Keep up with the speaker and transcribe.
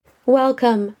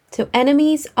Welcome to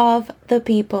Enemies of the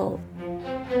People,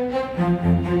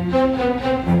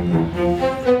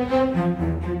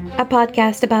 a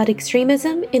podcast about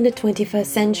extremism in the 21st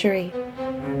century.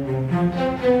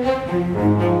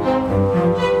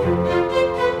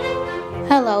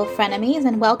 Hello, frenemies,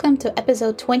 and welcome to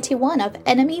episode 21 of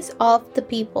Enemies of the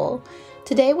People.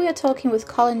 Today we are talking with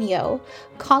Colin Yeo.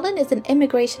 Colin is an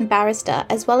immigration barrister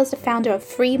as well as the founder of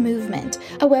Free Movement,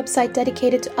 a website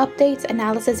dedicated to updates,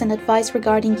 analysis and advice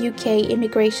regarding UK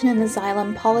immigration and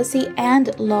asylum policy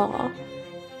and law.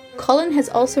 Colin has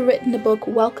also written the book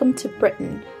Welcome to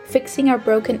Britain, Fixing Our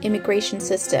Broken Immigration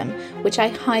System, which I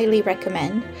highly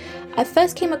recommend. I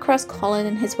first came across Colin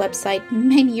and his website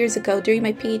many years ago during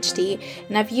my PhD,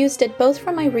 and I've used it both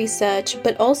for my research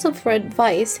but also for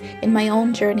advice in my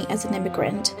own journey as an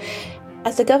immigrant.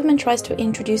 As the government tries to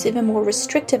introduce even more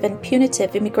restrictive and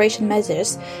punitive immigration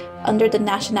measures under the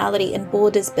Nationality and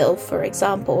Borders Bill, for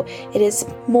example, it is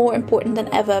more important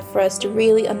than ever for us to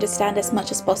really understand as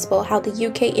much as possible how the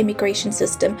UK immigration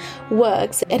system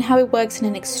works and how it works in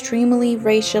an extremely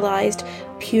racialized,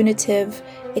 punitive,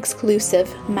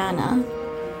 exclusive manner.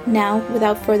 Now,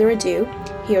 without further ado,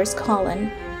 here's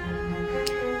Colin.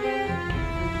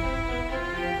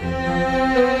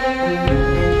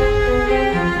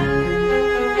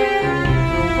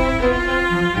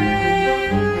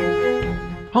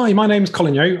 Hi, my name's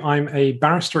Colin Yeo. I'm a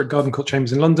barrister at Garden Court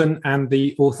Chambers in London and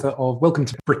the author of Welcome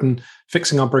to Britain,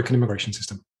 Fixing Our Broken Immigration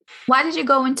System. Why did you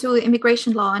go into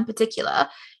immigration law in particular?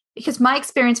 Because my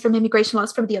experience from immigration law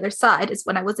is from the other side, is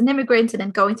when I was an immigrant and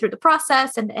then going through the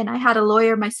process, and I had a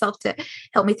lawyer myself to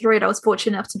help me through it. I was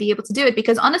fortunate enough to be able to do it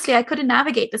because honestly, I couldn't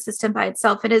navigate the system by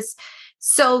itself. It is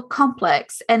so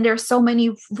complex and there are so many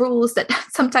rules that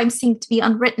sometimes seem to be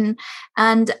unwritten.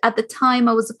 And at the time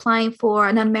I was applying for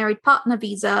an unmarried partner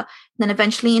visa, then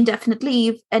eventually indefinite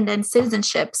leave, and then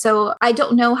citizenship. So I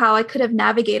don't know how I could have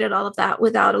navigated all of that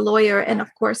without a lawyer. And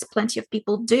of course, plenty of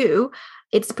people do.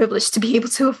 It's a privilege to be able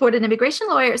to afford an immigration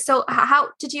lawyer. So how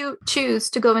did you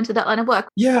choose to go into that line of work?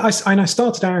 Yeah, I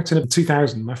started out in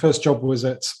 2000. My first job was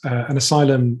at an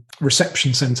asylum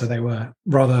reception centre. They were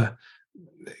rather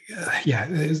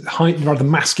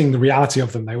masking the reality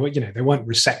of them. They weren't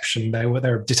reception. They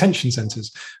were detention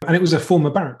centres, and it was a former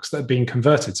barracks that had been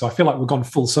converted. So I feel like we've gone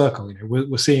full circle.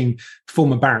 We're seeing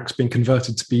former barracks being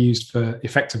converted to be used for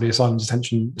effectively asylum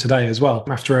detention today as well,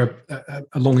 after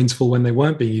a long interval when they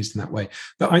weren't being used in that way.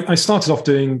 But I started off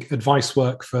doing advice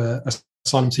work for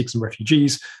asylum seekers and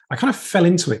refugees. I kind of fell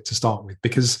into it to start with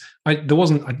because you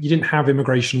didn't have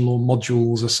immigration law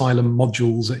modules, asylum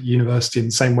modules at university in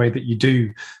the same way that you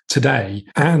do today.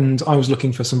 And I was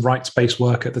looking for some rights-based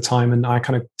work at the time, and I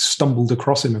kind of stumbled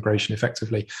across immigration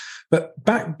effectively. But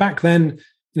back then,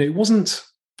 it wasn't.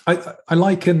 I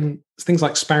liken things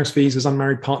like spouse visas,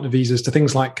 unmarried partner visas to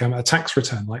things like a tax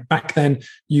return. Like back then,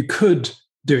 you could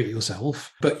do it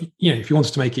yourself. But, if you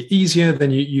wanted to make it easier, then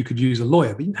you could use a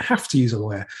lawyer, but you didn't have to use a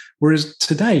lawyer. Whereas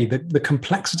today, the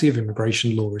complexity of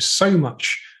immigration law is so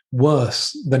much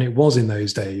worse than it was in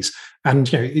those days. And,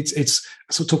 it's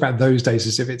I sort of talk about those days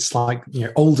as if it's like,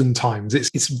 olden times.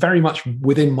 It's very much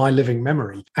within my living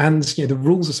memory. And, the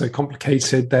rules are so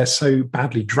complicated. They're so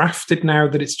badly drafted now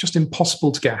that it's just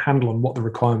impossible to get a handle on what the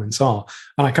requirements are.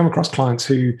 And I come across clients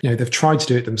who, they've tried to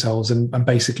do it themselves and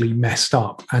basically messed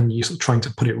up, and you're sort of trying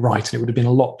to put it right. And it would have been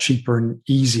a lot cheaper and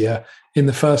easier in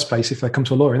the first place if they come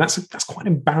to a lawyer. And that's quite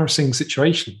an embarrassing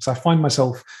situation. So I find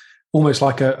myself almost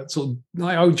like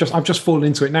I've just fallen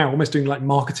into it now, almost doing like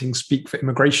marketing speak for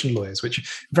immigration lawyers,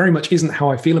 which very much isn't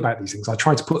how I feel about these things. I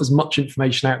try to put as much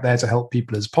information out there to help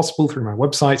people as possible through my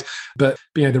website. But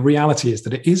the reality is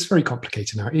that it is very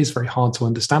complicated now. It is very hard to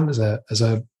understand as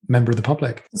a member of the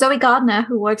public. Zoe Gardner,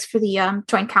 who works for the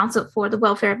Joint Council for the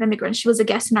Welfare of Immigrants, she was a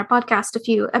guest in our podcast a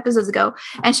few episodes ago,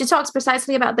 and she talks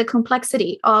precisely about the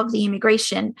complexity of the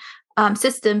immigration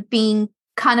system being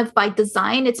kind of by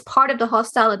design. It's part of the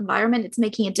hostile environment. It's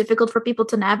making it difficult for people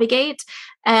to navigate.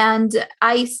 And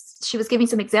she was giving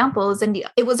some examples, and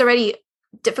it was already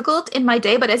difficult in my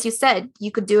day, but as you said,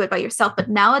 you could do it by yourself. But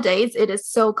nowadays it is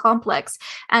so complex.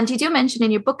 And you do mention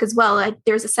in your book as well,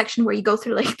 there's a section where you go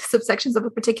through like the subsections of a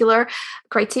particular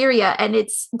criteria. And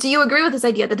do you agree with this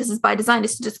idea that this is by design,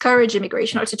 is to discourage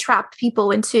immigration or to trap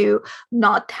people into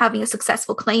not having a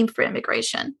successful claim for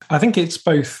immigration? I think it's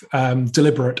both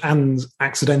deliberate and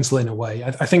accidental in a way.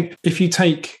 I think if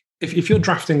you're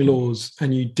drafting laws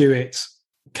and you do it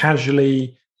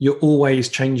casually, you're always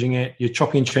changing it, you're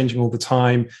chopping and changing all the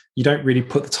time, you don't really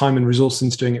put the time and resource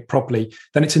into doing it properly,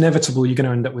 then it's inevitable you're going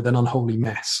to end up with an unholy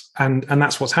mess. And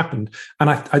that's what's happened. And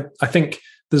I think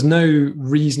there's no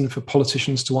reason for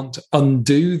politicians to want to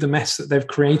undo the mess that they've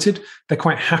created. They're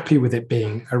quite happy with it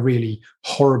being a really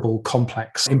horrible,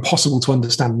 complex, impossible to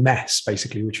understand mess,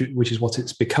 basically, which is what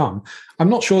it's become. I'm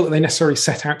not sure that they necessarily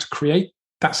set out to create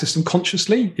that system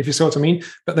consciously, if you see what I mean,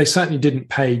 but they certainly didn't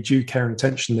pay due care and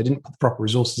attention. They didn't put the proper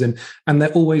resources in, and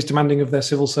they're always demanding of their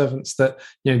civil servants that,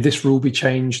 this rule be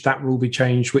changed, that rule be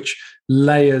changed, which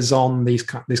layers on this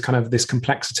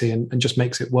complexity and just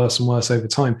makes it worse and worse over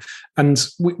time. And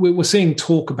we're seeing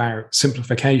talk about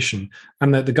simplification,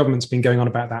 and that the government's been going on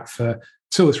about that for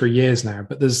 2 or 3 years now,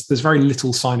 but there's very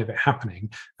little sign of it happening.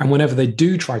 And whenever they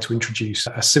do try to introduce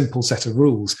a simple set of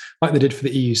rules, like they did for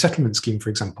the EU settlement scheme, for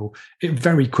example, it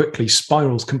very quickly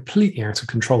spirals completely out of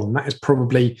control. And that is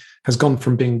probably has gone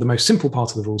from being the most simple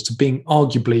part of the rules to being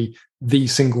arguably the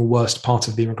single worst part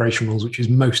of the immigration rules, which is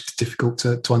most difficult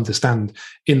to understand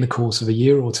in the course of a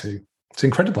year or two. It's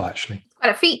incredible, actually.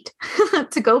 Quite a feat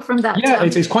to go from that. Yeah,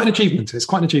 it's quite an achievement. It's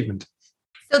quite an achievement.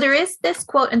 So there is this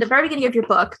quote in the very beginning of your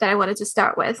book that I wanted to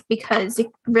start with because it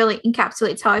really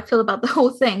encapsulates how I feel about the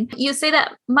whole thing. You say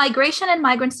that migration and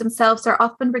migrants themselves are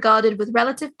often regarded with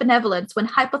relative benevolence when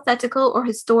hypothetical or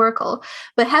historical,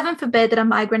 but heaven forbid that a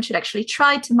migrant should actually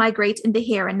try to migrate in the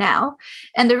here and now.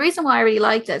 And the reason why I really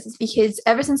like this is because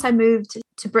ever since I moved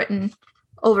to Britain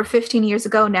over 15 years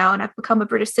ago now, and I've become a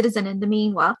British citizen in the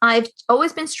meanwhile, I've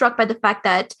always been struck by the fact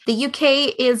that the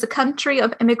UK is a country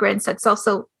of immigrants that's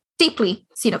also deeply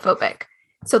xenophobic.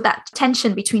 So that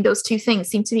tension between those two things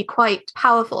seems to be quite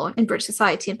powerful in British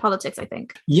society and politics, I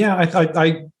think. Yeah,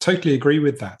 I totally agree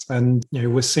with that. And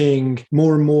we're seeing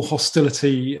more and more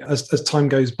hostility as time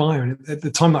goes by. And at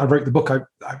the time that I wrote the book, it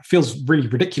feels really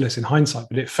ridiculous in hindsight,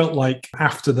 but it felt like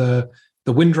after the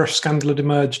Windrush scandal had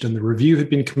emerged and the review had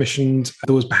been commissioned,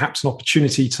 there was perhaps an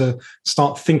opportunity to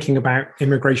start thinking about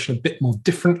immigration a bit more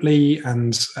differently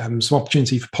and some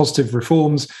opportunity for positive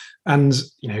reforms. And,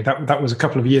 that was a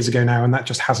couple of years ago now, and that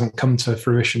just hasn't come to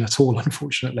fruition at all,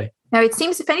 unfortunately. Now, it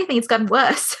seems, if anything, it's gotten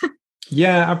worse.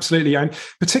 Yeah, absolutely. And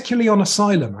particularly on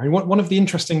asylum. I mean, one of the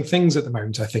interesting things at the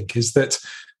moment, I think, is that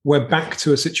we're back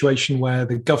to a situation where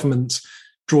the government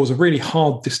draws a really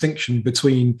hard distinction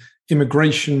between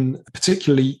immigration,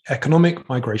 particularly economic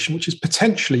migration, which is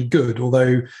potentially good,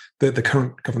 although the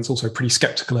current government's also pretty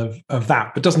sceptical of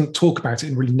that, but doesn't talk about it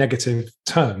in really negative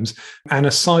terms, and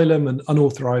asylum and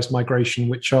unauthorised migration,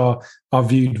 which are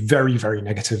viewed very, very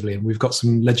negatively. And we've got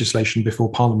some legislation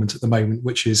before Parliament at the moment,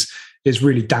 which is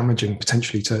really damaging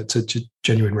potentially to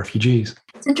genuine refugees.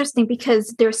 It's interesting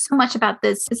because there's so much about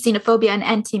this xenophobia and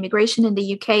anti-immigration in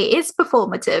the UK is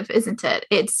performative, isn't it?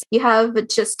 You have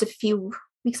just a few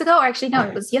weeks ago, or actually, no,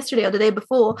 it was yesterday or the day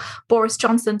before, Boris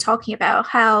Johnson talking about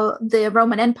how the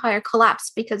Roman Empire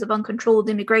collapsed because of uncontrolled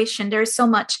immigration. There's so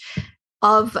much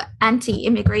of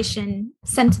anti-immigration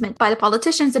sentiment by the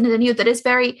politicians in the news that is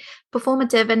very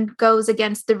performative and goes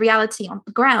against the reality on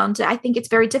the ground. I think it's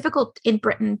very difficult in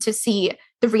Britain to see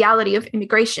the reality of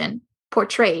immigration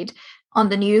portrayed on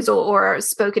the news or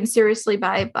spoken seriously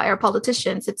by our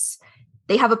politicians.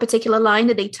 They have a particular line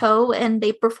that they toe, and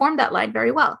they perform that line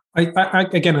very well. I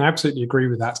absolutely agree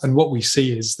with that. And what we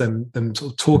see is them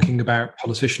sort of talking about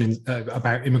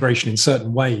about immigration in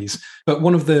certain ways. But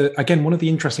one of the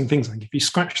interesting things, I think, if you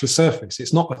scratch the surface,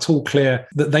 it's not at all clear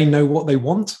that they know what they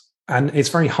want. And it's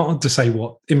very hard to say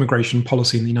what immigration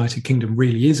policy in the United Kingdom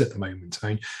really is at the moment. I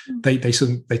mean,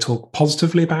 they talk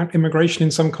positively about immigration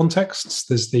in some contexts.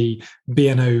 There's the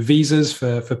BNO visas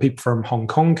for people from Hong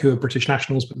Kong who are British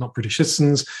nationals but not British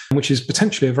citizens, which is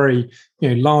potentially a very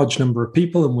large number of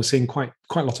people, and we're seeing quite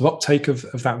a lot of uptake of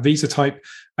that visa type.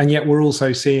 And yet we're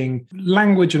also seeing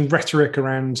language and rhetoric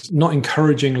around not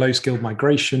encouraging low-skilled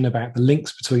migration, about the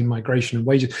links between migration and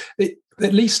wages.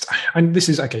 At least, and this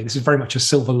is very much a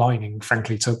silver lining,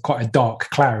 frankly, to quite a dark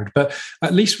cloud, but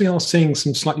at least we are seeing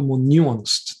some slightly more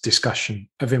nuanced discussion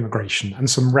of immigration and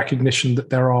some recognition that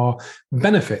there are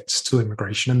benefits to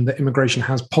immigration and that immigration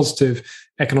has positive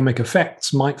economic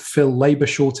effects, might fill labour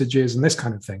shortages and this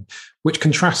kind of thing, which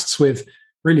contrasts with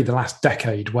really the last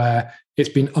decade where it's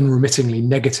been unremittingly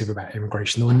negative about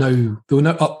immigration. There were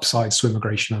no upsides to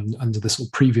immigration under the sort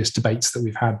of previous debates that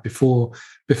we've had before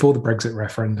the Brexit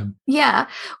referendum. Yeah.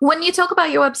 When you talk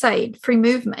about your website, Free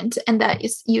Movement, and that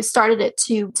you started it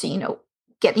to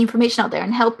get the information out there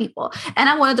and help people. And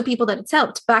I'm one of the people that it's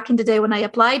helped. Back in the day when I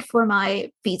applied for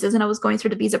my visas and I was going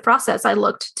through the visa process, I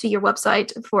looked to your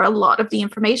website for a lot of the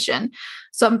information.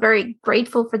 So I'm very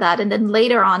grateful for that. And then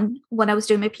later on, when I was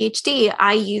doing my PhD,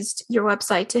 I used your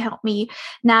website to help me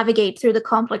navigate through the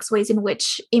complex ways in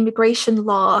which immigration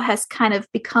law has kind of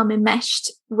become enmeshed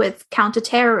with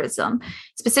counterterrorism,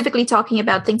 specifically talking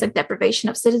about things like deprivation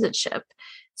of citizenship.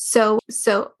 So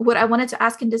what I wanted to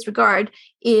ask in this regard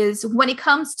is, when it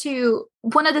comes to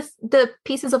one of the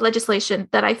pieces of legislation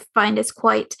that I find is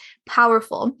quite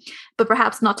powerful, but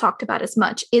perhaps not talked about as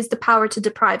much, is the power to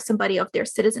deprive somebody of their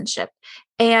citizenship,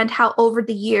 and how over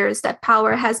the years that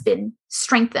power has been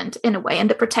strengthened in a way, and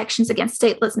the protections against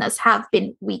statelessness have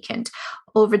been weakened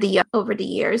over the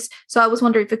years. So I was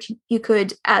wondering if you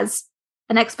could, as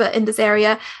an expert in this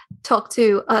area, talk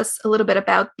to us a little bit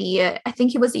about I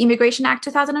think it was the Immigration Act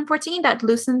 2014 that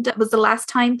was the last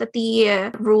time that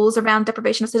the rules around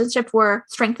deprivation of citizenship were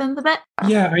strengthened a bit.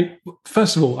 Yeah,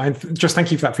 first of all, just thank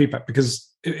you for that feedback, because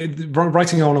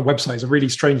writing on a website is a really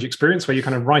strange experience where you're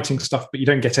kind of writing stuff, but you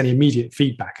don't get any immediate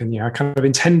feedback. And I kind of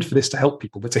intend for this to help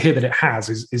people, but to hear that it has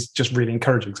is just really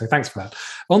encouraging. So thanks for that.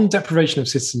 On deprivation of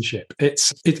citizenship,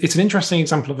 it's an interesting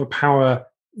example of a power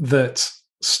that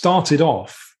started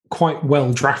off quite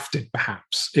well drafted,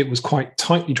 perhaps. It was quite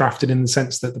tightly drafted in the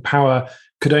sense that the power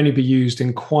could only be used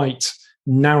in quite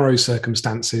narrow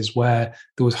circumstances where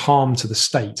there was harm to the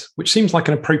state, which seems like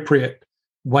an appropriate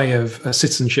way of a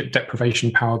citizenship deprivation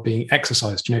power being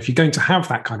exercised. If you're going to have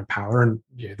that kind of power, and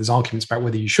there's arguments about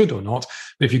whether you should or not,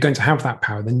 but if you're going to have that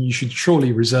power, then you should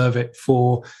surely reserve it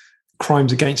for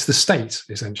crimes against the state,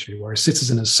 essentially, where a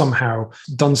citizen has somehow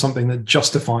done something that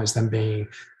justifies them being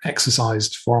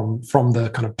exercised from the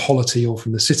kind of polity or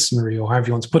from the citizenry, or however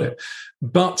you want to put it.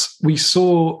 But we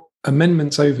saw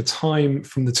amendments over time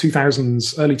from the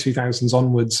 2000s, early 2000s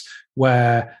onwards,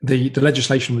 where the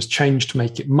legislation was changed to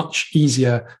make it much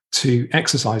easier to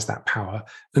exercise that power,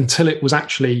 until it was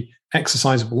actually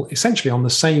exercisable essentially on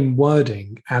the same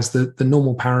wording as the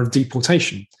normal power of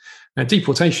deportation. Now,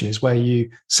 deportation is where you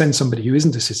send somebody who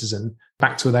isn't a citizen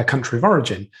back to their country of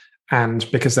origin, and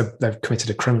because they've committed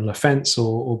a criminal offence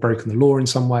or broken the law in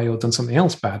some way or done something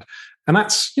else bad. And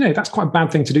that's quite a bad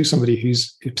thing to do,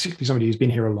 particularly somebody who's been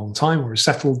here a long time or is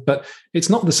settled, but it's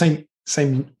not the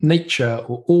same nature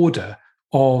or order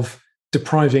of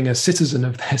depriving a citizen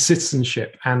of their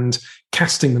citizenship and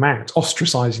casting them out,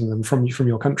 ostracizing them from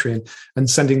your country and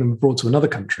sending them abroad to another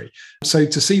country. So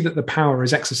to see that the power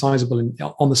is exercisable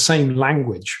on the same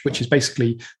language, which is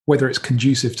basically whether it's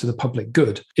conducive to the public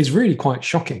good, is really quite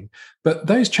shocking. But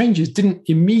those changes didn't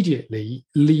immediately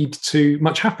lead to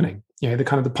much happening.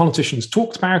 The politicians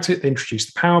talked about it, they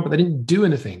introduced the power, but they didn't do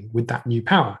anything with that new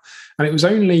power. And it was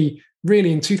only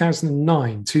really in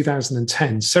 2009,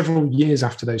 2010, several years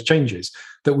after those changes,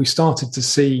 that we started to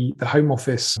see the Home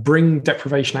Office bring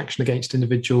deprivation action against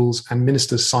individuals and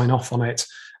ministers sign off on it.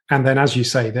 And then, as you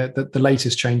say, the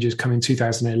latest changes come in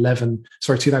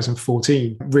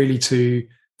 2014, really to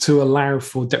allow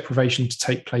for deprivation to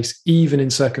take place even in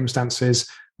circumstances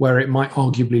where it might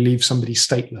arguably leave somebody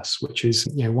stateless, which is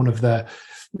one of the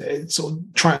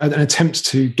an attempt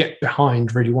to get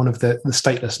behind really one of the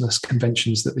statelessness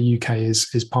conventions that the UK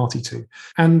is party to.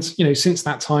 And since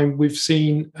that time, we've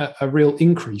seen a real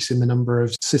increase in the number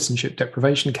of citizenship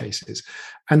deprivation cases.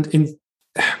 And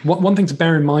one thing to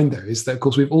bear in mind, though, is that, of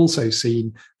course, we've also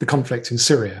seen the conflict in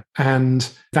Syria,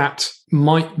 and that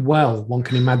might well, one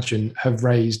can imagine, have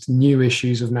raised new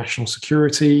issues of national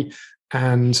security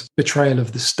and betrayal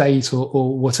of the state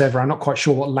or whatever. I'm not quite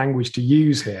sure what language to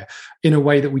use here, in a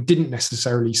way that we didn't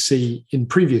necessarily see in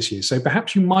previous years. So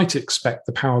perhaps you might expect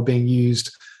the power being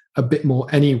used a bit more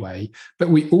anyway, but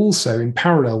we also, in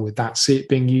parallel with that, see it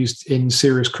being used in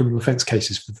serious criminal offence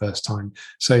cases for the first time.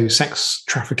 So sex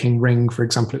trafficking ring, for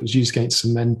example, it was used against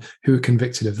some men who were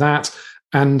convicted of that.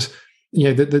 And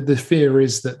the fear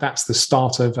is that that's the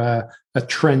start of a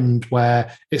trend where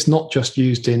it's not just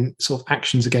used in sort of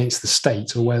actions against the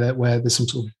state, or where there's some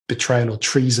sort of betrayal or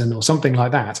treason or something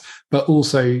like that, but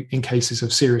also in cases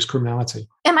of serious criminality.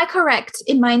 Am I correct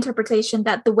in my interpretation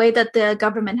that the way that the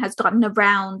government has gotten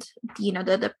around,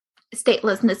 the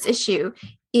statelessness issue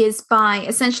is by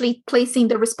essentially placing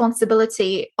the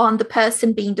responsibility on the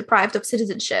person being deprived of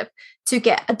citizenship to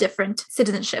get a different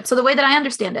citizenship? So the way that I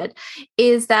understand it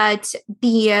is that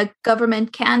the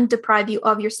government can deprive you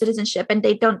of your citizenship, and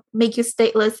they don't make you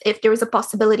stateless if there is a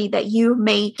possibility that you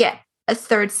may get a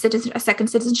second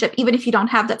citizenship, even if you don't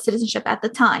have that citizenship at the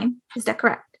time. Is that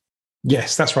correct?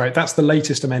 Yes, that's right. That's the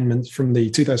latest amendment from the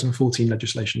 2014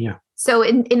 legislation. Yeah. So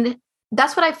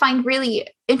that's what I find really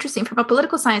interesting from a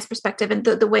political science perspective, and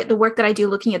the work that I do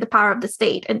looking at the power of the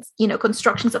state and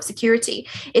constructions of security,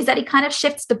 is that it kind of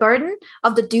shifts the burden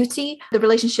of the duty, the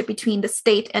relationship between the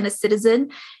state and a citizen.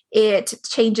 It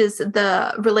changes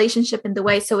the relationship in the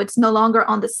way, so it's no longer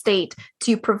on the state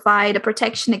to provide a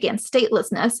protection against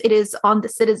statelessness. It is on the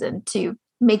citizen to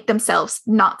make themselves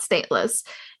not stateless,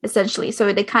 essentially.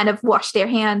 So they kind of wash their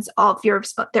hands of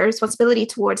their responsibility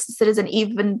towards the citizen,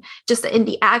 even just in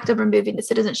the act of removing the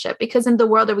citizenship. Because in the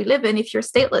world that we live in, if you're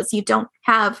stateless, you don't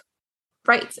have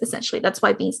rights, essentially. That's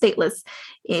why being stateless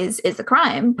is a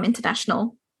crime,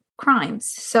 international crimes.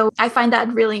 So I find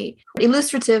that really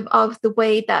illustrative of the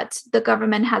way that the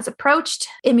government has approached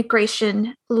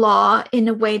immigration law in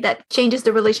a way that changes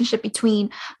the relationship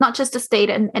between not just the state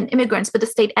and immigrants, but the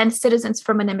state and citizens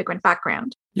from an immigrant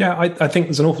background. Yeah, I think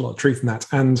there's an awful lot of truth in that.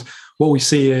 And what we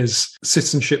see is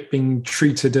citizenship being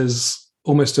treated as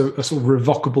almost a sort of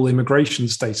revocable immigration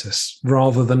status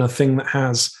rather than a thing that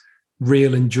has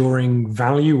real enduring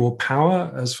value or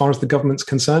power as far as the government's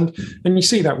concerned. And you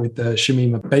see that with the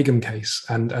Shamima Begum case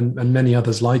and many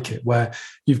others like it, where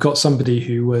you've got somebody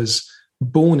who was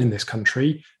born in this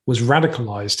country, was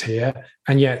radicalized here,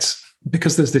 and yet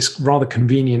because there's this rather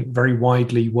convenient, very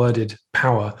widely worded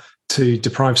power to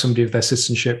deprive somebody of their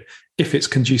citizenship if it's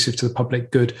conducive to the public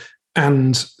good,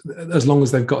 and as long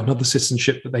as they've got another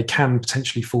citizenship that they can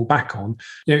potentially fall back on,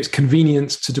 it's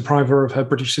convenient to deprive her of her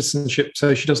British citizenship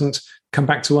so she doesn't come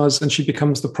back to us and she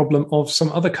becomes the problem of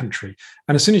some other country.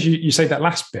 And as soon as you say that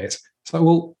last bit, it's like,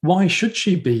 well, why should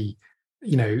she be,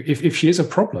 if she is a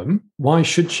problem, why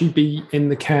should she be in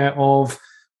the care of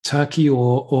Turkey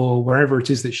or wherever it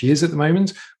is that she is at the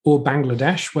moment, or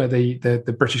Bangladesh, where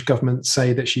the British government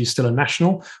say that she's still a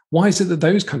national? Why is it that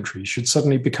those countries should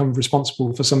suddenly become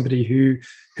responsible for somebody who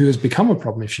has become a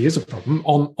problem, if she is a problem,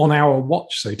 on our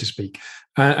watch, so to speak?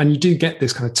 And you do get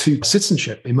this kind of two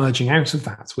citizenship emerging out of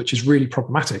that, which is really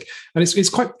problematic. And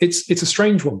it's a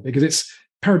strange one, because it's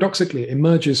paradoxically, it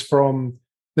emerges from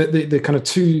the kind of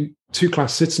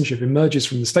two-class citizenship emerges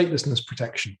from the statelessness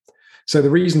protection. So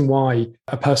the reason why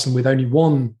a person with only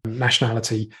one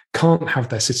nationality can't have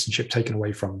their citizenship taken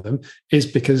away from them is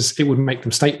because it would make them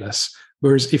stateless.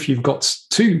 Whereas if you've got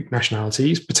two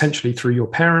nationalities, potentially through your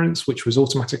parents, which was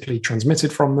automatically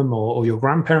transmitted from them, or your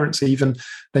grandparents even,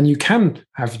 then you can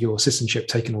have your citizenship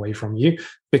taken away from you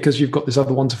because you've got this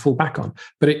other one to fall back on.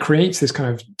 But it creates this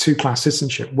kind of two-class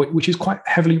citizenship, which is quite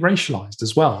heavily racialized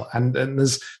as well. And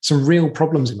there's some real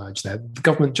problems emerge there. The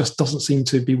government just doesn't seem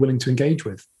to be willing to engage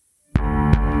with.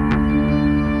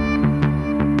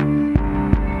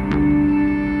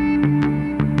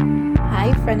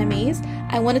 Frenemies,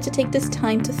 I wanted to take this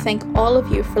time to thank all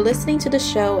of you for listening to the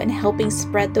show and helping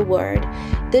spread the word.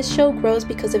 This show grows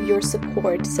because of your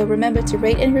support, so remember to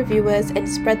rate and review us and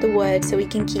spread the word so we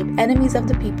can keep Enemies of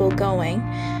the People going.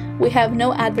 We have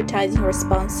no advertising or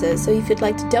sponsors, so if you'd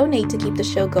like to donate to keep the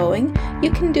show going,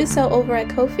 you can do so over at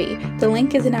Ko-fi. The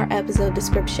link is in our episode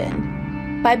description.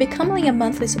 By becoming a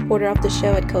monthly supporter of the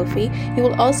show at Ko-fi, you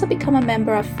will also become a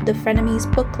member of the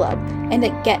Frenemies Book Club and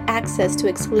get access to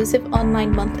exclusive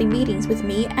online monthly meetings with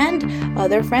me and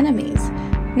other frenemies.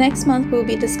 Next month, we'll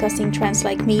be discussing Trans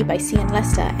Like Me by Sian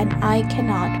Lester, and I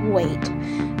cannot wait.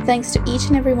 Thanks to each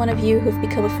and every one of you who've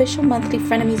become official monthly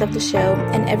frenemies of the show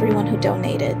and everyone who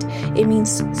donated. It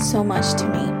means so much to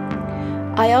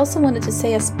me. I also wanted to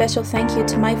say a special thank you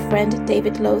to my friend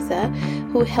David Lotha,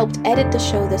 who helped edit the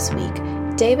show this week.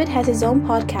 David has his own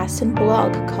podcast and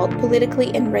blog called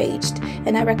Politically Enraged,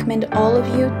 and I recommend all of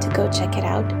you to go check it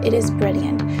out. It is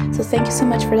brilliant. So thank you so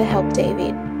much for the help,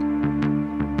 David.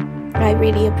 I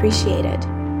really appreciate it.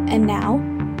 And now,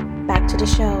 back to the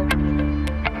show.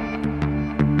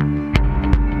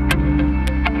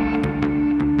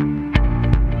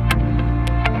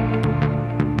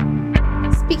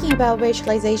 Speaking about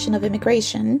racialization of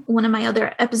immigration, one of my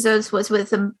other episodes was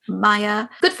with Maya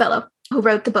Goodfellow, who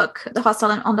wrote the book, The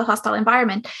Hostile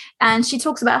Environment. And she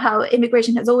talks about how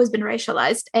immigration has always been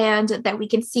racialized, and that we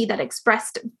can see that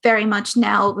expressed very much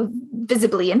now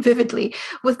visibly and vividly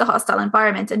with the hostile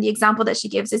environment. And the example that she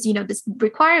gives is, this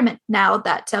requirement now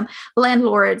that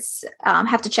landlords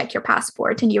have to check your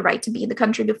passport and your right to be in the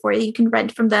country before you can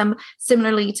rent from them.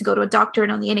 Similarly, to go to a doctor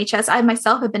and on the NHS. I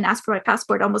myself have been asked for my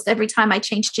passport almost every time I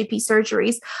change GP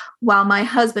surgeries, while my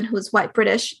husband, who is white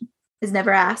British, is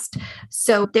never asked.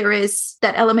 So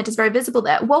that element is very visible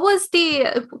there.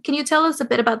 Can you tell us a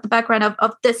bit about the background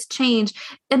of this change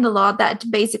in the law that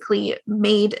basically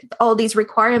made all these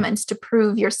requirements to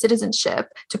prove your citizenship,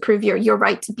 to prove your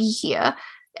right to be here?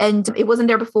 And it wasn't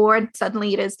there before, and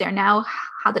suddenly it is there now.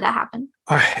 How did that happen?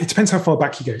 It depends how far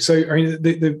back you go. So, I mean,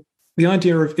 the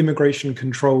idea of immigration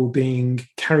control being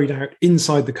carried out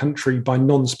inside the country by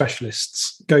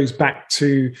non-specialists goes back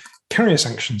to carrier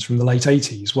sanctions from the late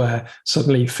 80s, where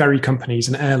suddenly ferry companies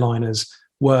and airliners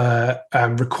were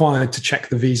required to check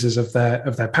the visas of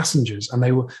their passengers, and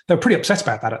they were pretty upset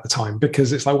about that at the time,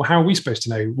 because it's like, well, how are we supposed to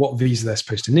know what visa they're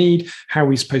supposed to need? How are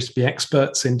we supposed to be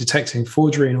experts in detecting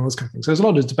forgery and all this kind of thing? So there's a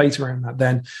lot of debate around that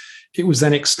then. It was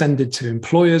then extended to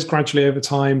employers gradually over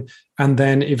time, and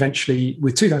then eventually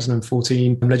with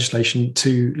 2014 legislation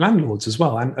to landlords as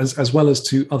well, and as well as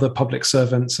to other public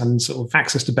servants, and sort of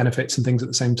access to benefits and things at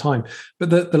the same time. But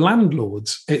the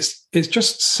landlords, it's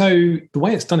just so, the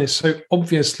way it's done is so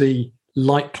obviously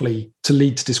likely to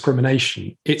lead to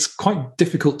discrimination. It's quite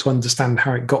difficult to understand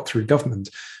how it got through government.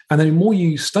 And then the more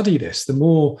you study this, the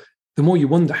more you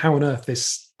wonder how on earth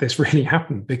this really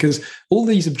happened, because all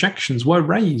these objections were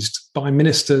raised by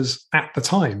ministers at the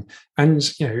time.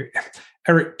 And,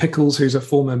 Eric Pickles, who's a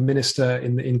former minister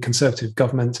in Conservative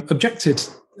government, objected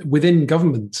within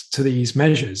government to these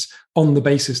measures on the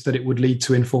basis that it would lead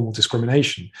to informal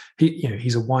discrimination.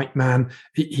 He's a white man.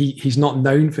 He's not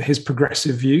known for his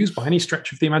progressive views by any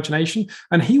stretch of the imagination.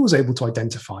 And he was able to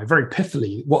identify very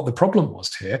pithily what the problem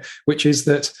was here, which is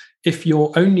that if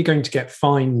you're only going to get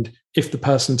fined if the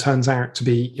person turns out to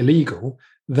be illegal,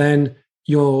 then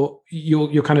you're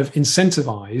kind of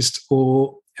incentivized,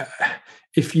 or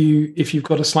if you've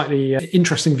got a slightly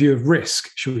interesting view of risk,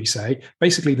 shall we say,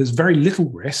 basically there's very little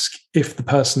risk if the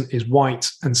person is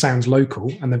white and sounds local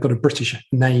and they've got a British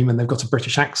name and they've got a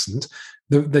British accent.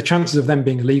 The chances of them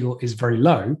being illegal is very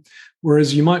low.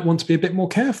 Whereas you might want to be a bit more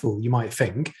careful, you might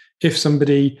think, if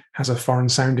somebody has a foreign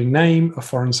sounding name, a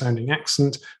foreign sounding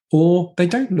accent, or they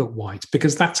don't look white,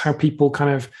 because that's how people kind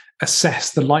of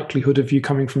assess the likelihood of you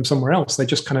coming from somewhere else. They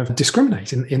just kind of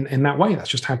discriminate in that way. That's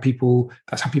just how people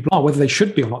are. Whether they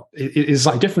should be or not is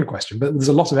a different question, but there's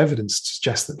a lot of evidence to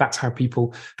suggest that that's how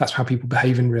people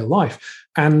behave in real life.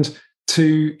 And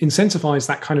to incentivize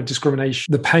that kind of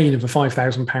discrimination, the pain of a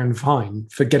 £5,000 fine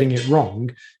for getting it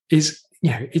wrong is,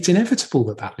 it's inevitable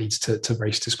that leads to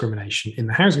race discrimination in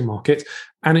the housing market.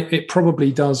 And it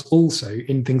probably does also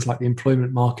in things like the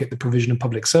employment market, the provision of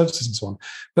public services and so on.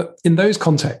 But in those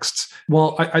contexts,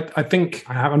 well, I think,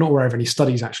 I'm not aware of any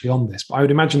studies actually on this, but I would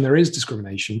imagine there is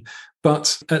discrimination.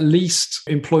 But at least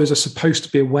employers are supposed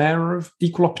to be aware of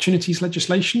equal opportunities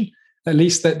legislation. At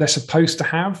least that they're supposed to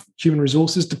have human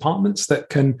resources departments that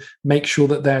can make sure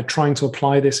that they're trying to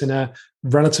apply this in a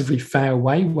relatively fair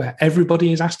way, where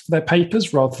everybody is asked for their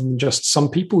papers rather than just some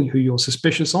people who you're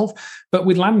suspicious of. But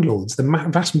with landlords, the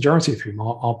vast majority of whom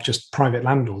are just private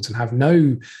landlords and have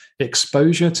no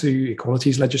exposure to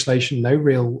equalities legislation, no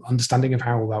real understanding of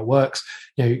how all that works,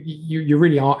 you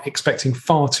really are expecting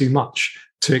far too much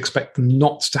to expect them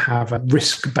not to have a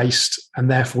risk-based and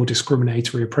therefore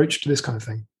discriminatory approach to this kind of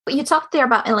thing. You talked there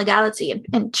about illegality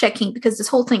and checking, because this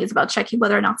whole thing is about checking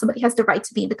whether or not somebody has the right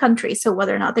to be in the country. So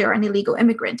whether or not they are an illegal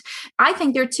immigrant. I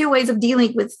think there are two ways of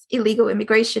dealing with illegal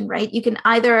immigration, right? You can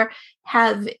either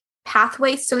have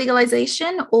pathways to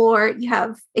legalization, or you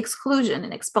have exclusion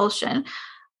and expulsion.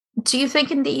 Do you think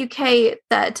in the UK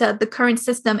that the current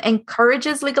system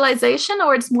encourages legalization,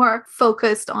 or it's more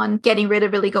focused on getting rid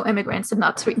of illegal immigrants and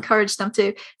not to encourage them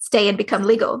to stay and become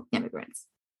legal immigrants?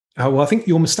 Well, I think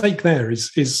your mistake there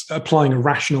is applying a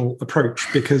rational approach,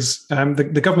 because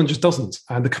the government just doesn't,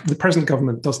 and the present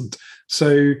government doesn't.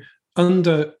 So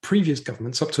under previous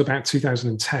governments, up to about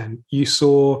 2010, you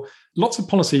saw lots of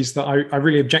policies that I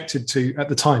really objected to at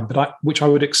the time, but which I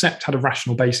would accept had a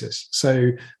rational basis.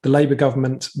 So the Labour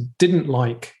government didn't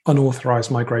like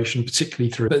unauthorised migration,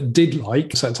 particularly but did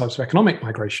like certain types of economic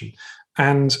migration.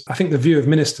 And I think the view of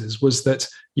ministers was that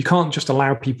you can't just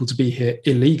allow people to be here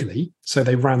illegally. So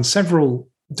they ran several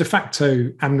de facto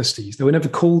amnesties. They were never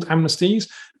called amnesties,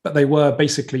 but they were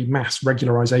basically mass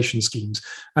regularization schemes.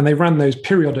 And they ran those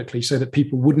periodically so that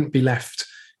people wouldn't be left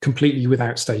completely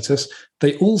without status.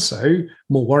 They also,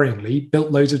 more worryingly,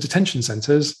 built loads of detention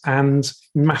centres and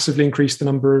massively increased the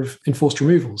number of enforced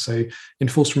removals. So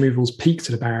enforced removals peaked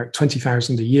at about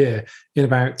 20,000 a year in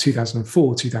about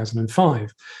 2004,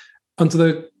 2005. Under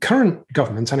the current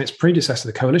government and its predecessor,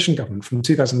 the coalition government, from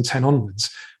 2010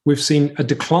 onwards, we've seen a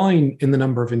decline in the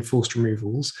number of enforced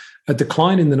removals, a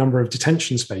decline in the number of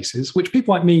detention spaces, which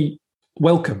people like me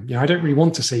welcome. I don't really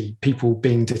want to see people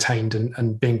being detained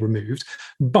and being removed.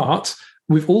 But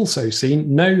we've also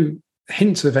seen no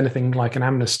hint of anything like an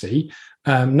amnesty,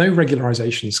 no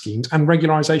regularization schemes, and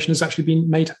regularization has actually been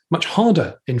made much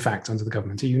harder, in fact, under the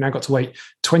government. You've now got to wait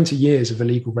 20 years of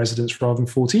illegal residence rather than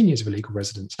 14 years of illegal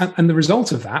residence. And the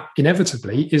result of that,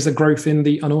 inevitably, is the growth in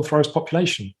the unauthorized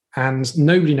population. and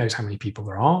nobody knows how many people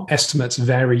there are. Estimates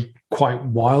vary quite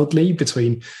wildly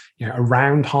between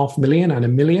around 500,000 and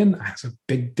 1 million. That's a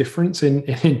big difference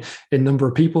in number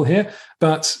of people here.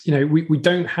 But we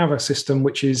don't have a system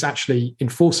which is actually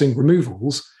enforcing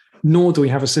removals, nor do we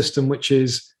have a system which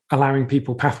is allowing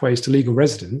people pathways to legal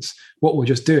residence. What we're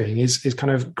just doing is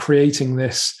kind of creating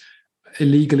this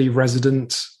illegally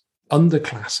resident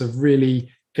underclass of really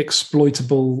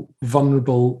exploitable,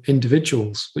 vulnerable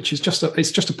individuals, which is just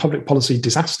a public policy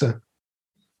disaster.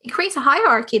 It creates a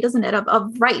hierarchy, doesn't it,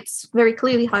 of rights, very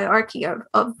clearly hierarchy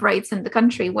of rights in the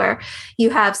country, where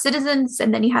you have citizens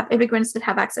and then you have immigrants that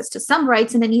have access to some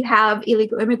rights, and then you have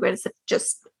illegal immigrants that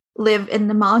just live in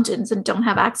the margins and don't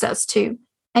have access to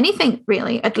anything,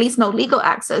 really, at least no legal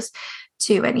access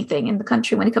to anything in the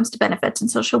country when it comes to benefits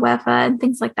and social welfare and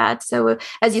things like that. So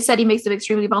as you said, he makes them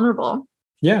extremely vulnerable.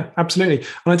 Yeah, absolutely.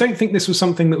 And I don't think this was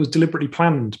something that was deliberately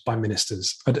planned by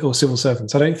ministers or civil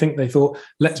servants. I don't think they thought,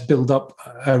 let's build up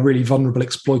a really vulnerable,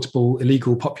 exploitable,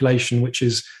 illegal population, which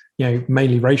is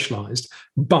mainly racialized.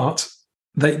 But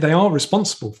they are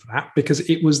responsible for that because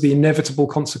it was the inevitable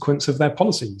consequence of their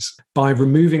policies. By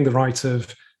removing the right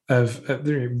of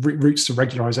routes to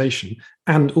regularization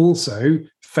and also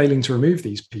failing to remove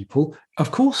these people, of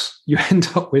course, you end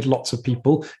up with lots of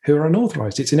people who are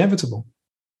unauthorized. It's inevitable.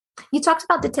 You talked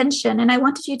about detention, and I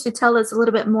wanted you to tell us a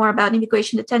little bit more about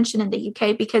immigration detention in the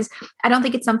UK, because I don't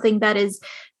think it's something that is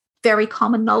very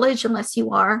common knowledge unless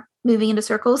you are moving into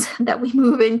circles that we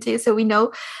move into, so we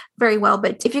know very well.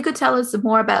 But if you could tell us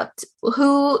more about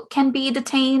who can be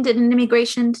detained in an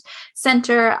immigration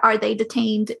center, are they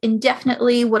detained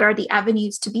indefinitely? What are the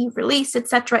avenues to be released,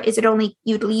 etc.? Is it only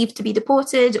you'd leave to be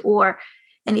deported or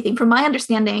anything? From my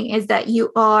understanding is that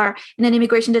you are in an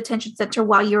immigration detention center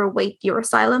while you await your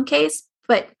asylum case,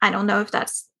 but I don't know if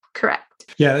that's correct.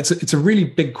 Yeah, it's a really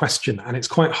big question, and it's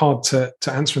quite hard to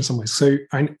answer in some ways. So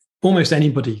almost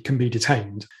anybody can be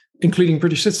detained, including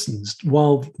British citizens,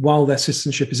 while their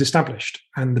citizenship is established,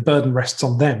 and the burden rests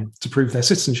on them to prove their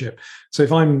citizenship. So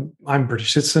if I'm a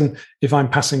British citizen, if I'm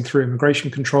passing through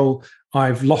immigration control,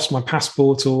 I've lost my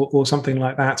passport or something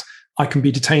like that, I can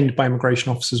be detained by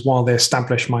immigration officers while they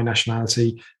establish my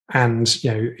nationality. And,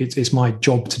 it's my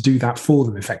job to do that for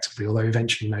them effectively, although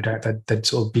eventually, no doubt, they'd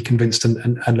sort of be convinced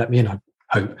and let me in, I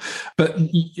hope. But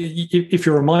if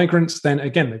you're a migrant, then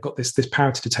again, they've got this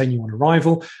power to detain you on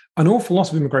arrival. An awful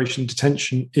lot of immigration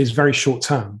detention is very short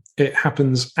term. It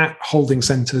happens at holding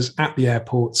centres, at the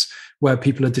airports, where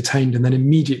people are detained and then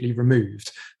immediately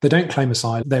removed. They don't claim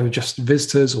asylum. They were just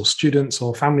visitors or students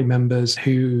or family members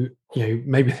who,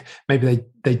 maybe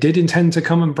they did intend to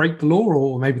come and break the law,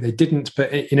 or maybe they didn't.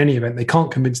 But in any event, they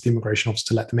can't convince the immigration officer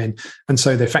to let them in. And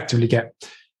so they effectively get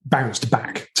bounced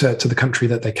back to the country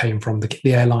that they came from.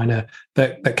 The airliner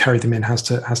that carried them in has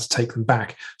to take them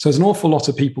back. So there's an awful lot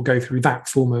of people go through that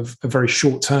form of a very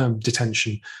short-term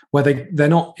detention, where they're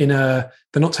not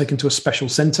taken to a special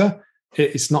centre.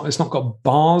 It's not got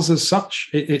bars as such.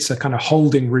 It's a kind of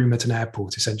holding room at an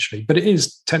airport, essentially. But it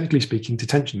is, technically speaking,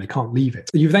 detention. They can't leave it.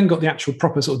 You've then got the actual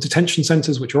proper sort of detention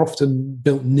centres, which are often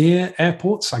built near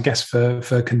airports, I guess,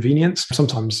 for convenience.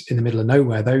 Sometimes in the middle of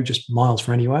nowhere, though, just miles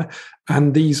from anywhere.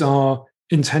 And these are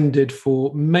intended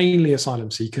for mainly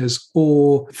asylum seekers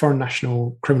or foreign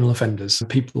national criminal offenders,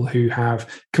 people who have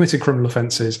committed criminal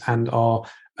offences and are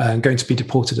going to be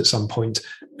deported at some point,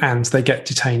 and they get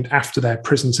detained after their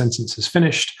prison sentence is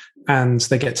finished, and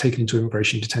they get taken into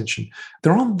immigration detention.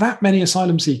 There aren't that many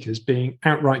asylum seekers being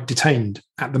outright detained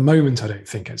at the moment, I don't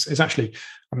think. It's actually,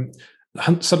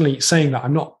 I'm suddenly saying that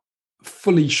I'm not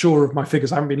fully sure of my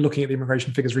figures. I haven't been looking at the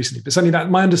immigration figures recently, but certainly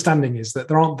that my understanding is that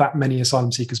there aren't that many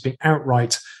asylum seekers being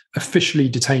outright officially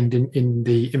detained in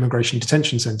the immigration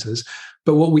detention centres.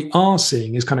 But what we are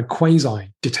seeing is kind of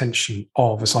quasi-detention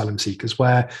of asylum seekers,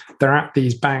 where they're at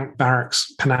these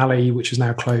barracks, Penally, which is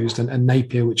now closed, and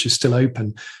Napier, which is still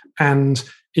open. And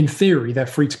in theory, they're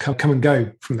free to come and go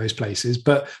from those places.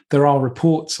 But there are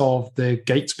reports of the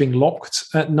gates being locked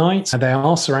at night. And they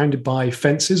are surrounded by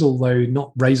fences, although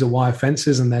not razor wire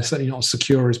fences. And they're certainly not as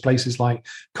secure as places like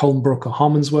Colnbrook or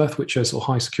Harmondsworth, which are sort of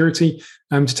high security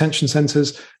detention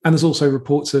centres. And there's also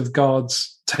reports of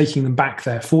guards taking them back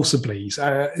there forcibly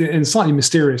in slightly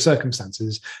mysterious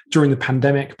circumstances during the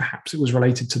pandemic. Perhaps it was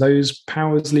related to those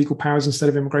powers, legal powers, instead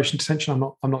of immigration detention.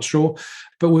 I'm not sure.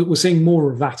 But we're seeing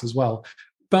more of that as well.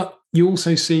 But you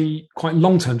also see quite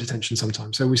long-term detention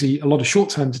sometimes. So we see a lot of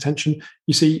short-term detention.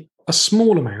 You see a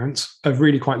small amount of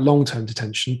really quite long-term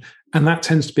detention. And that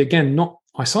tends to be, again, not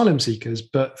asylum seekers,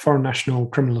 but foreign national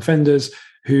criminal offenders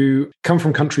who come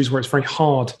from countries where it's very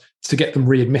hard to get them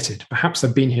readmitted. Perhaps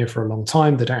they've been here for a long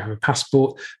time, they don't have a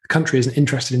passport, the country isn't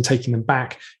interested in taking them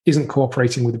back, isn't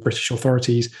cooperating with the British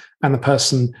authorities, and the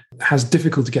person has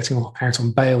difficulty getting out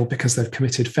on bail because they've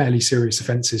committed fairly serious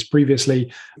offences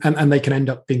previously, and they can end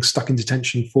up being stuck in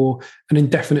detention for an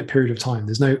indefinite period of time.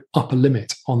 There's no upper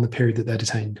limit on the period that they're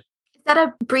detained. Is that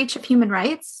a breach of human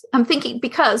rights? I'm thinking,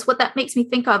 because what that makes me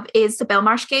think of is the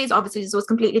Belmarsh case. Obviously, this was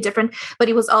completely different, but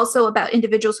it was also about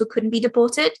individuals who couldn't be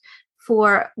deported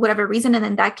for whatever reason. And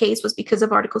in that case was because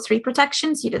of Article 3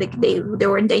 protections. They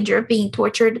were in danger of being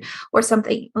tortured or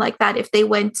something like that if they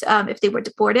were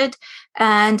deported.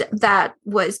 And that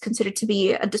was considered to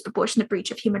be a disproportionate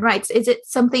breach of human rights. Is it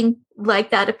something like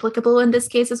that applicable in this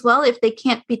case as well? If they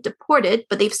can't be deported,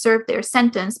 but they've served their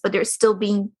sentence, but they're still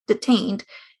being detained,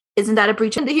 isn't that a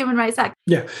breach of the Human Rights Act?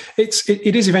 Yeah,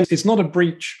 it is. It's not a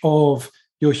breach of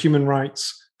your human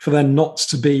rights for there not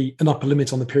to be an upper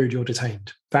limit on the period you're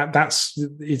detained.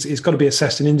 It's got to be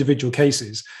assessed in individual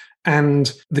cases.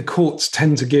 And the courts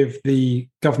tend to give the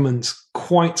government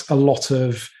quite a lot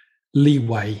of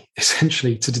leeway,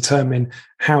 essentially, to determine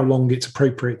how long it's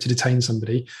appropriate to detain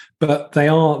somebody. But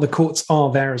the courts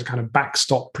are there as a kind of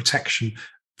backstop protection,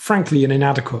 frankly, an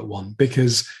inadequate one,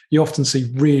 because you often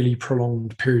see really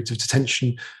prolonged periods of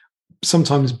detention,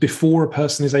 sometimes before a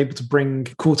person is able to bring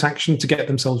court action to get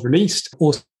themselves released,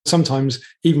 or sometimes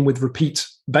even with repeat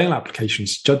bail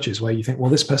applications, judges, where you think, well,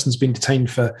 this person's been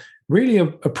detained for really a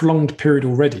prolonged period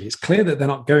already. It's clear that they're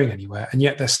not going anywhere, and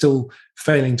yet they're still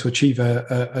failing to achieve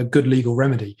a good legal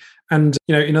remedy. And,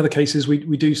 in other cases,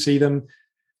 we do see them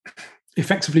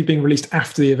effectively being released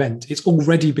after the event. It's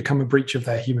already become a breach of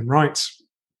their human rights.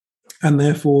 And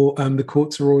therefore, the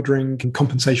courts are ordering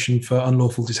compensation for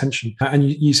unlawful detention.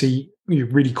 And you see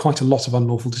really quite a lot of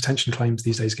unlawful detention claims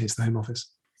these days against the Home Office.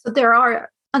 So there are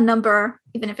a number,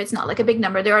 even if it's not like a big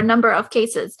number, there are a number of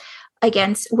cases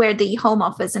against where the Home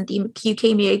Office and the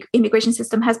UK immigration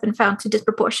system has been found to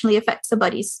disproportionately affect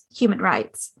somebody's human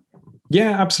rights.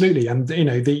 Yeah, absolutely. And,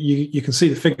 you can see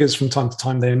the figures from time to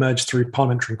time. They emerge through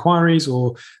parliamentary inquiries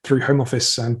or through Home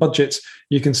Office budgets.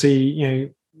 You can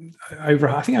see, over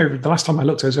the last time I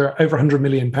looked, there was over £100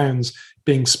 million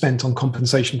being spent on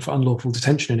compensation for unlawful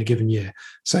detention in a given year.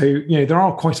 So, there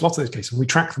are quite a lot of those cases, and we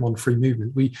track them on Free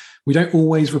Movement. We don't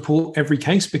always report every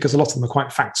case because a lot of them are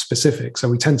quite fact specific. So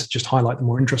we tend to just highlight the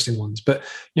more interesting ones. But,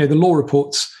 the law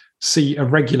reports see a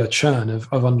regular churn of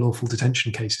unlawful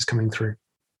detention cases coming through.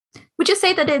 Would you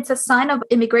say that it's a sign of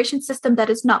immigration system that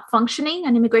is not functioning,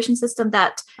 an immigration system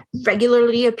that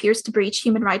regularly appears to breach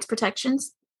human rights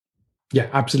protections? Yeah,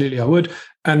 absolutely, I would.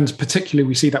 And particularly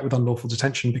we see that with unlawful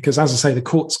detention because, as I say, the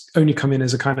courts only come in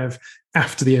as a kind of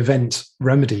after the event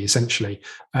remedy, essentially,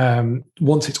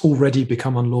 once it's already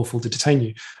become unlawful to detain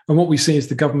you. And what we see is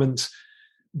the government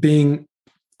being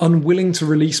unwilling to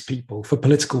release people for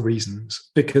political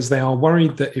reasons because they are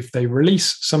worried that if they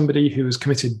release somebody who has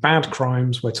committed bad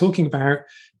crimes, we're talking about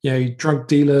drug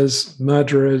dealers,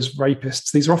 murderers,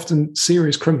 rapists, these are often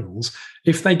serious criminals.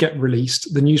 If they get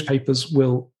released, the newspapers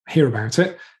will hear about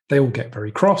it. They will get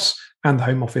very cross, and the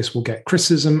Home Office will get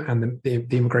criticism, and the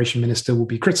immigration minister will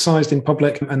be criticised in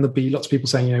public, and there'll be lots of people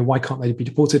saying, why can't they be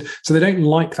deported? So they don't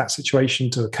like that situation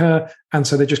to occur, and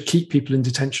so they just keep people in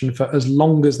detention for as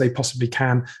long as they possibly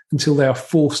can until they are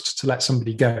forced to let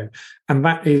somebody go. And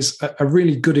that is a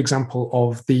really good example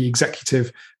of the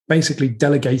executive basically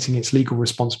delegating its legal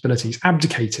responsibilities,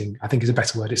 abdicating, I think is a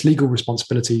better word, its legal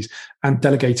responsibilities and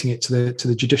delegating it to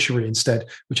the judiciary instead,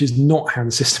 which is not how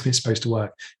the system is supposed to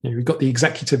work. We've got the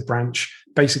executive branch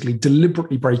basically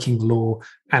deliberately breaking the law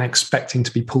and expecting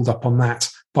to be pulled up on that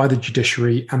by the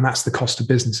judiciary, and that's the cost of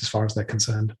business as far as they're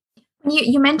concerned.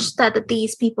 You mentioned that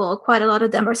these people, quite a lot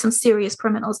of them are some serious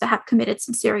criminals that have committed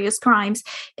some serious crimes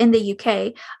in the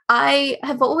UK. I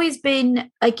have always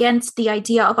been against the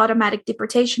idea of automatic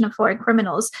deportation of foreign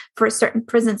criminals for a certain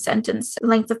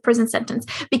length of prison sentence,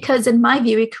 because in my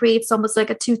view, it creates almost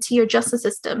like a two-tier justice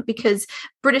system, because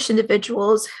British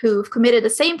individuals who've committed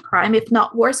the same crime, if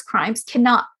not worse crimes,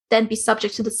 cannot then be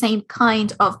subject to the same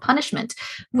kind of punishment,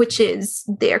 which is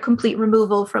their complete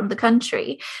removal from the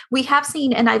country. We have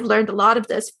seen, and I've learned a lot of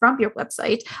this from your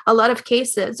website, a lot of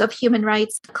cases of human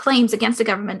rights claims against the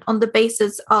government on the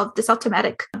basis of this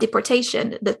automatic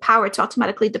deportation, the power to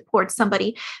automatically deport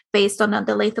somebody based on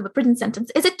the length of a prison sentence.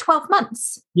 Is it 12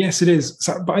 months? Yes, it is.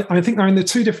 So, but I think there are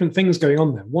two different things going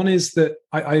on there. One is that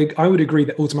I would agree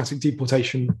that automatic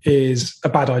deportation is a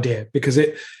bad idea because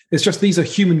it's just these are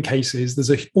human cases. There's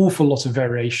an awful lot of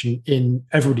variation in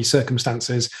everybody's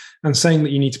circumstances, and saying that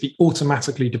you need to be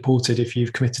automatically deported if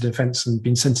you've committed an offence and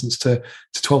been sentenced to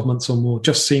 12 months or more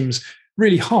just seems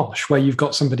really harsh, where you've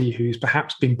got somebody who's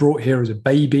perhaps been brought here as a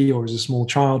baby or as a small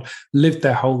child, lived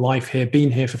their whole life here,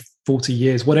 been here for 40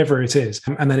 years, whatever it is,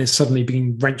 and then is suddenly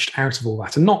being wrenched out of all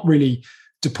that and not really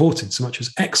deported so much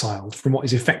as exiled from what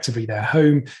is effectively their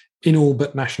home in all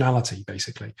but nationality,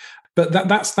 basically. But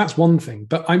that's one thing.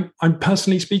 But I'm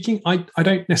personally speaking, I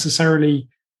don't necessarily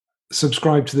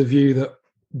subscribe to the view that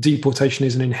deportation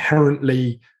is an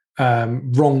inherently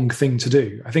wrong thing to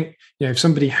do. I think, if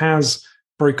somebody has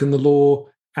broken the law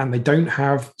and they don't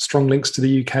have strong links to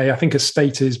the UK, I think a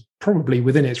state is probably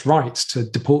within its rights to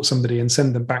deport somebody and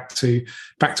send them back to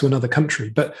another country.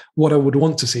 But what I would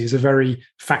want to see is a very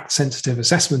fact-sensitive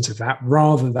assessment of that,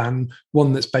 rather than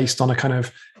one that's based on a kind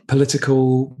of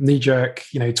political knee-jerk,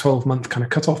 12-month kind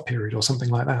of cutoff period or something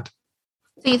like that.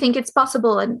 So you think it's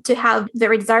possible and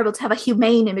very desirable to have a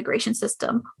humane immigration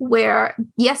system where,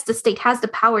 yes, the state has the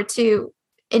power to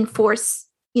enforce,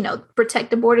 protect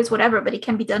the borders, whatever, but it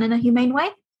can be done in a humane way?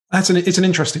 It's an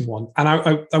interesting one. And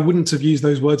I wouldn't have used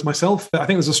those words myself, but I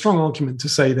think there's a strong argument to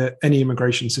say that any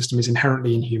immigration system is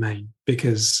inherently inhumane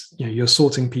because, you're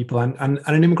sorting people and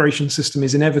an immigration system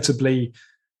is inevitably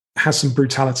has some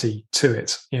brutality to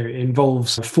it. It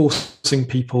involves forcing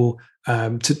people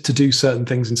to do certain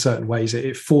things in certain ways.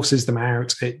 It forces them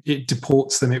out. It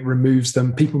deports them. It removes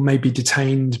them. People may be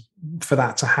detained for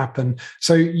that to happen.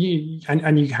 So you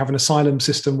have an asylum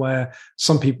system where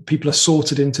some people are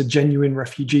sorted into genuine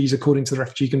refugees according to the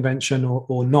Refugee Convention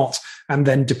or not, and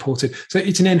then deported. So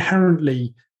it's an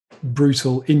inherently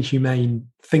brutal, inhumane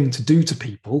thing to do to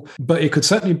people. But it could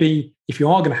certainly be, if you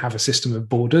are going to have a system of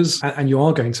borders and you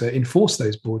are going to enforce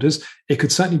those borders, it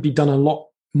could certainly be done a lot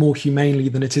more humanely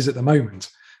than it is at the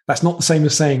moment. That's not the same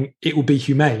as saying it will be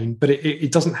humane, but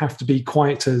it doesn't have to be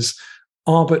quite as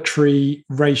arbitrary,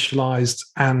 racialized,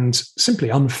 and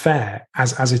simply unfair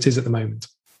as it is at the moment.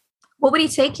 What would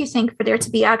it take, you think, for there to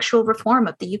be actual reform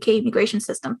of the UK immigration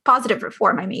system? Positive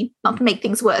reform, I mean, not to make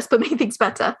things worse, but make things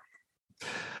better.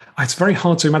 It's very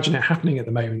hard to imagine it happening at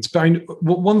the moment. But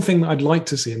one thing that I'd like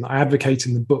to see, and that I advocate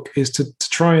in the book, is to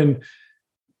try and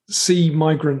see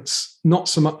migrants not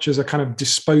so much as a kind of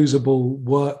disposable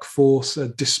workforce, a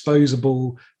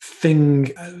disposable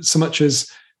thing, so much as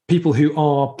people who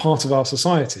are part of our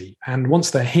society. And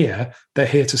once they're here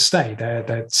to stay.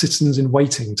 They're citizens in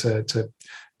waiting, to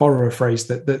borrow a phrase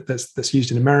that's used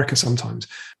in America sometimes.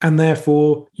 And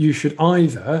therefore, you should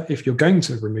either, if you're going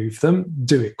to remove them,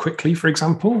 do it quickly, for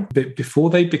example,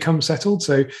 before they become settled.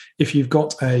 So if you've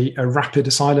got a rapid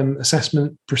asylum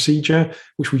assessment procedure,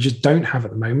 which we just don't have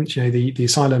at the moment, the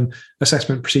asylum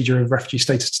assessment procedure of refugee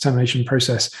status determination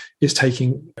process is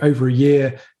taking over a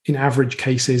year. In average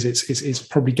cases, it's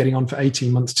probably getting on for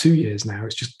 18 months, 2 years now.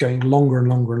 It's just going longer and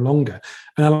longer and longer.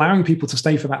 And allowing people to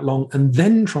stay for that long and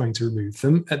then trying to remove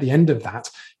them at the end of that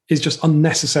is just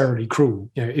unnecessarily cruel.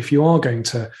 If you are going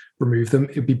to remove them,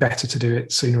 it'd be better to do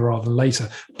it sooner rather than later.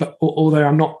 But although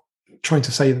I'm not trying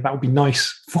to say that would be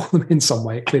nice for them in some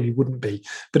way, it clearly wouldn't be.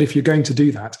 But if you're going to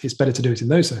do that, it's better to do it in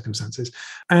those circumstances.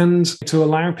 And to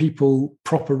allow people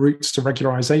proper routes to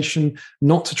regularization,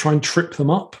 not to try and trip them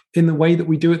up in the way that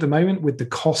we do at the moment with the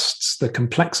costs, the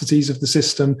complexities of the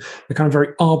system, the kind of very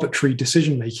arbitrary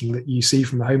decision-making that you see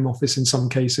from the Home Office in some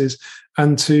cases,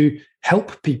 and to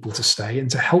help people to stay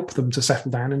and to help them to settle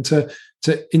down and to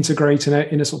integrate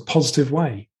in a sort of positive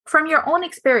way. From your own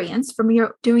experience, from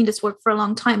your doing this work for a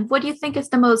long time, what do you think is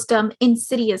the most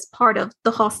insidious part of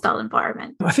the hostile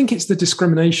environment? I think it's the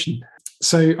discrimination.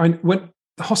 So when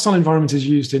the hostile environment is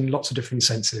used in lots of different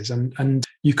senses, and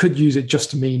you could use it just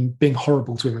to mean being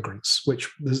horrible to immigrants,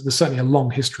 which there's certainly a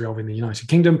long history of in the United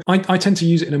Kingdom. I tend to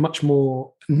use it in a much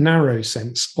more narrow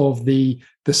sense of the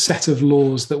set of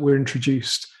laws that were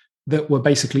introduced that were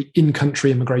basically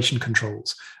in-country immigration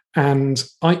controls. And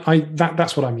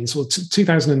that's what I mean. So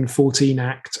 2014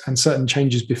 Act and certain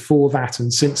changes before that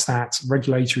and since that,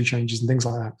 regulatory changes and things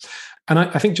like that. And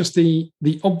I think just the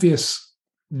obvious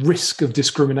risk of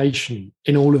discrimination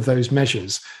in all of those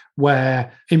measures,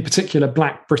 where in particular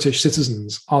Black British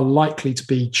citizens are likely to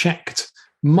be checked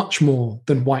much more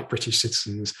than white British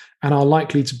citizens and are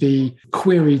likely to be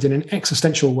queried in an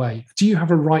existential way. Do you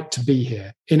have a right to be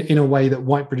here in a way that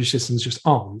white British citizens just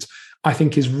aren't? I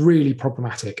think is really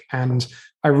problematic. And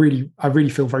I really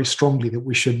feel very strongly that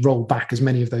we should roll back as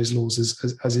many of those laws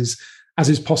as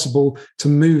is possible to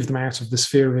move them out of the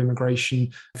sphere of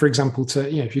immigration. For example,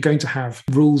 if you're going to have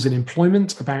rules in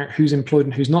employment about who's employed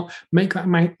and who's not, make that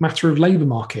a matter of labour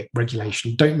market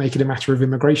regulation. Don't make it a matter of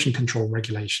immigration control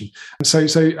regulation. And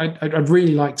so I'd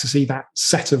really like to see that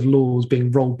set of laws being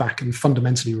rolled back and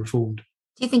fundamentally reformed.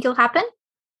 Do you think it'll happen?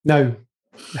 No.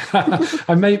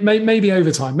 And maybe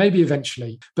over time, maybe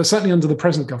eventually, but certainly under the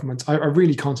present government, I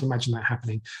really can't imagine that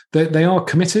happening. They are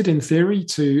committed, in theory,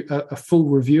 to a full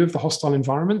review of the hostile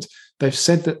environment. They've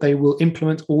said that they will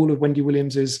implement all of Wendy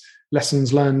Williams's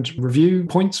lessons learned review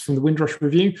points from the Windrush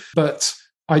review, but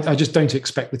I just don't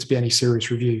expect there to be any serious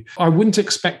review. I wouldn't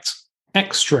expect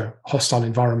extra hostile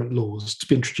environment laws to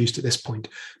be introduced at this point.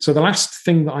 So the last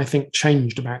thing that I think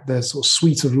changed about the sort of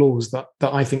suite of laws that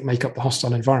I think make up the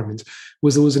hostile environment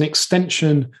was there was an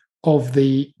extension of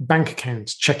the bank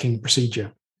accounts checking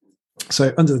procedure.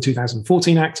 So under the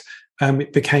 2014 Act,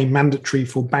 it became mandatory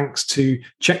for banks to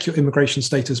check your immigration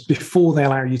status before they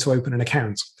allow you to open an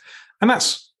account. And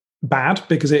that's bad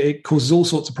because it causes all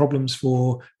sorts of problems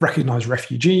for recognized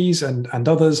refugees and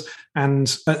others and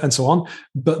so on.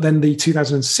 But then the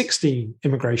 2016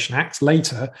 Immigration Act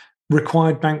later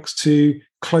required banks to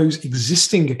close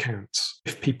existing accounts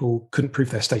if people couldn't prove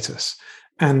their status.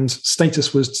 And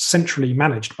status was centrally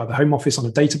managed by the Home Office on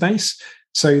a database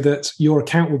so that your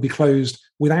account will be closed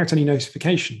without any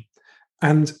notification.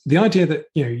 And the idea that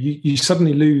you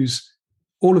suddenly lose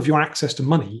all of your access to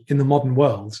money in the modern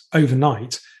world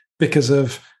overnight because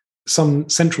of some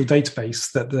central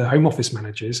database that the Home Office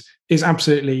manages is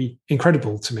absolutely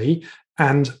incredible to me.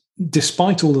 And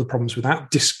despite all of the problems with that,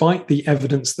 despite the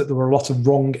evidence that there were a lot of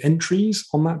wrong entries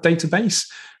on that database,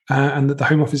 and that the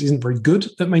Home Office isn't very good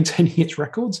at maintaining its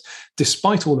records,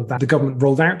 despite all of that, the government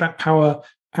rolled out that power,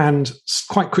 and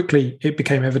quite quickly it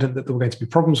became evident that there were going to be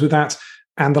problems with that.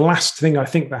 And the last thing I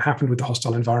think that happened with the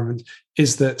hostile environment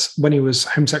is that when he was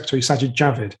Home Secretary, Sajid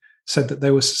Javid said that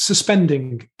they were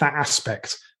suspending that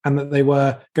aspect and that they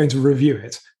were going to review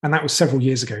it. And that was several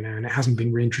years ago now, and it hasn't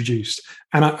been reintroduced.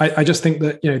 And I just think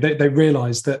that they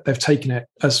realise that they've taken it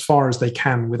as far as they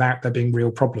can without there being real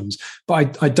problems.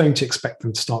 But I don't expect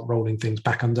them to start rolling things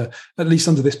back at least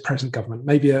under this present government.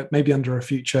 Maybe under a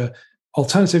future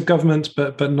alternative government,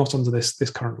 but not under this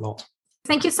current lot.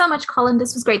 Thank you so much, Colin.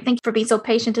 This was great. Thank you for being so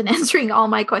patient and answering all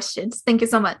my questions. Thank you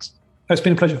so much. It's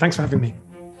been a pleasure. Thanks for having me.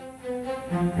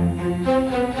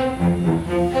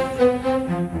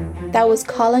 That was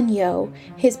Colin Yeo.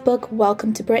 His book,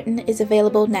 Welcome to Britain, is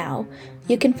available now.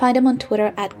 You can find him on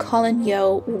Twitter at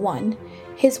ColinYeo1.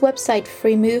 His website,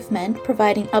 Free Movement,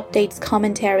 providing updates,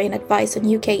 commentary, and advice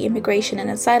on UK immigration and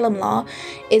asylum law,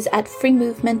 is at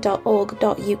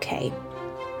freemovement.org.uk.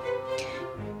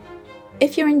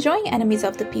 If you're enjoying Enemies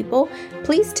of the People,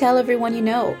 please tell everyone you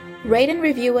know. Rate and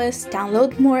review us,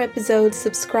 download more episodes,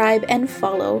 subscribe, and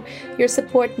follow. Your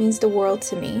support means the world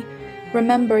to me.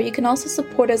 Remember, you can also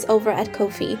support us over at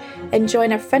Ko-fi and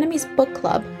join our Frenemies Book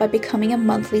Club by becoming a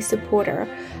monthly supporter.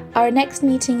 Our next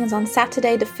meeting is on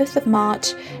Saturday, the 5th of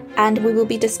March, and we will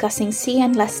be discussing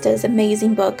C.N. Lester's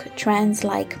amazing book, Trans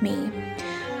Like Me.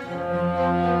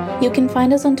 You can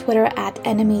find us on Twitter at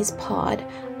EnemiesPod.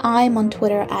 I'm on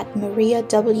Twitter at Maria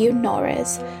W.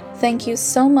 Norris. Thank you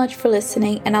so much for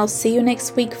listening, and I'll see you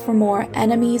next week for more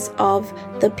Enemies of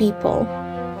the People.